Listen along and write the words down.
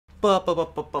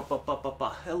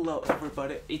Hello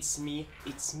everybody, it's me,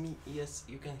 yes,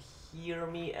 you can hear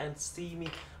me and see me,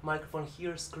 microphone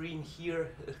here, screen here,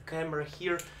 camera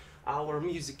here, our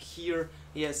music here,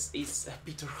 yes, it's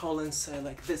Peter Hollins, I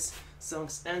like this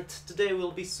songs, and today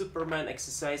will be Superman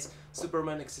exercise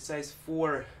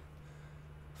for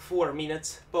 4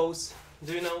 minutes pose.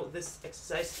 Do you know this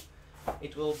exercise?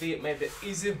 It will be maybe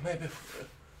easy, maybe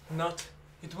not,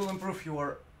 it will improve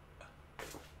your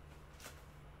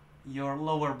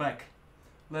lower back.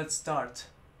 Let's start.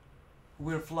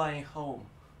 We're flying home.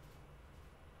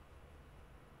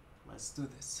 Let's do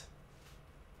this.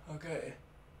 Okay.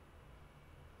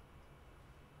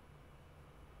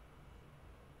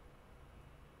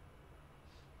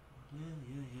 Yeah.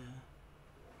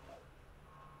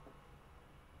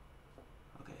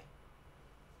 Okay.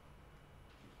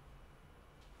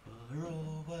 Far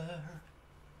over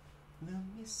the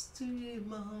misty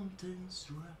mountains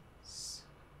rise.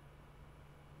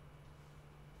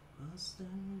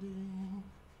 Standing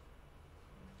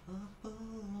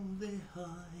above the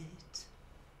height.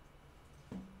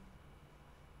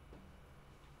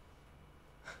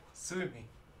 Swimming.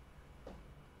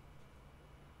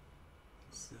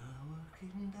 It's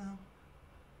working down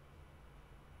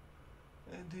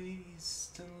at the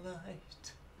eastern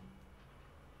light.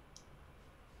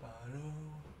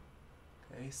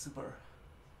 Okay, super.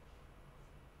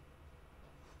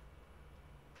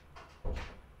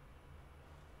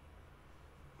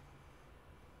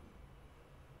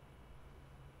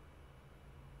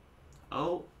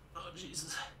 Oh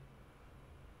Jesus.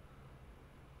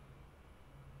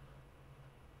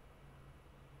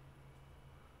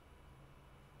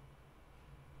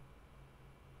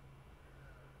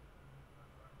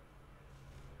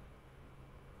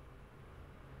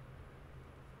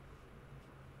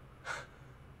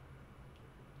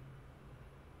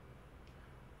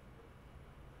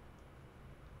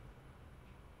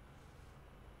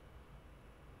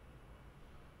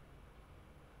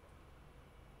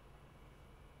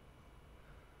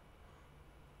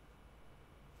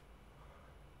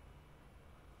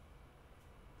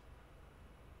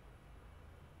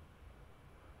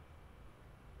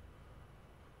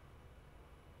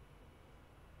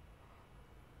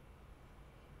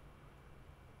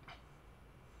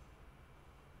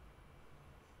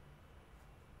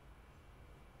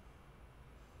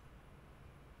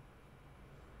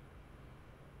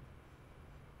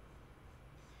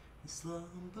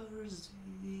 Slumbers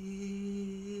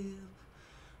deep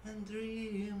and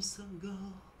dreams of gold.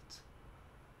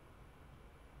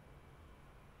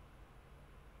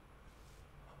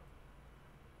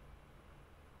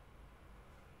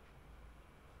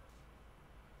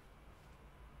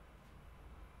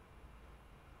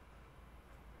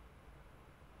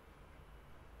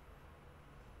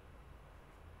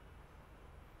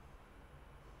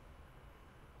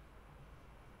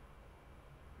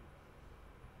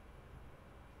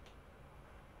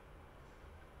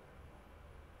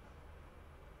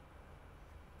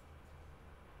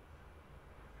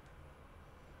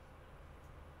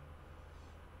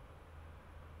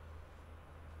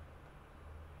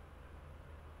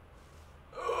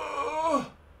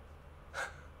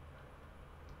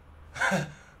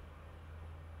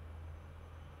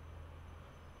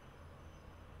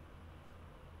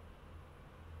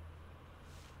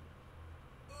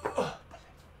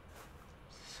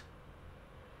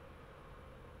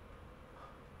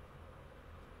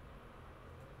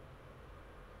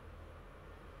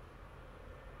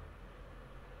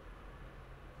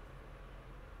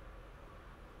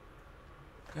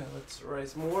 Okay, let's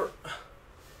raise more.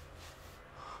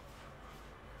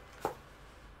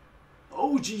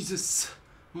 Oh Jesus,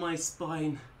 my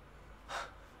spine.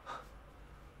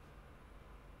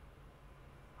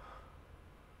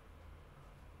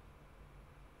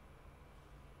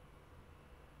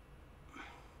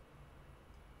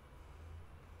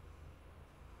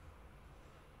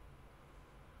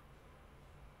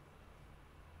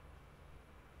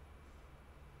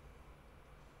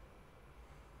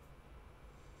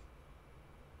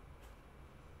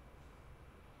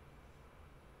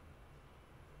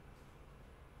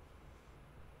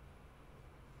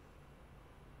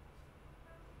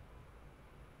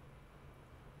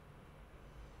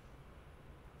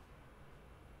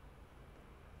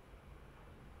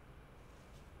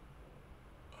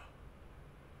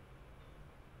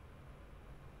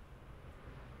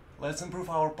 Let's improve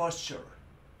our posture.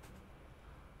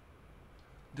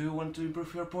 Do you want to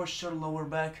improve your posture, lower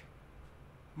back,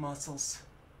 muscles?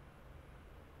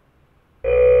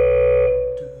 And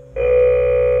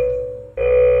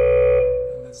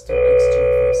let's do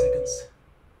extra 5 seconds.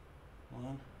 1,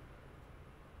 2,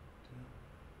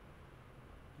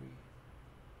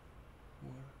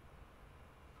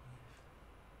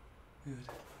 Good.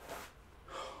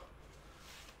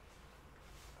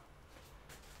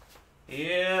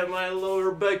 Yeah, my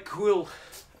lower back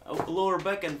lower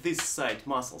back and this side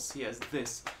muscles, yes,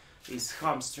 this is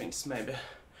hamstrings maybe.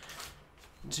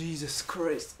 Jesus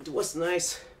Christ, it was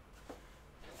nice.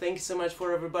 Thank you so much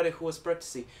for everybody who was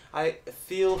practicing. I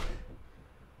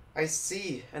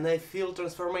see and I feel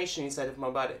transformation inside of my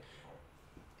body.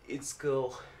 It's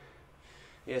cool.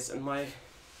 Yes, and my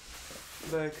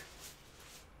back,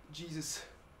 Jesus.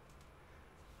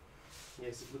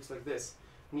 Yes, it looks like this.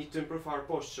 Need to improve our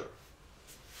posture.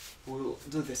 We'll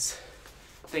do this.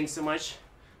 Thanks so much.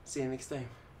 See you next time.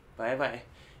 Bye bye.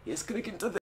 Yes, click into the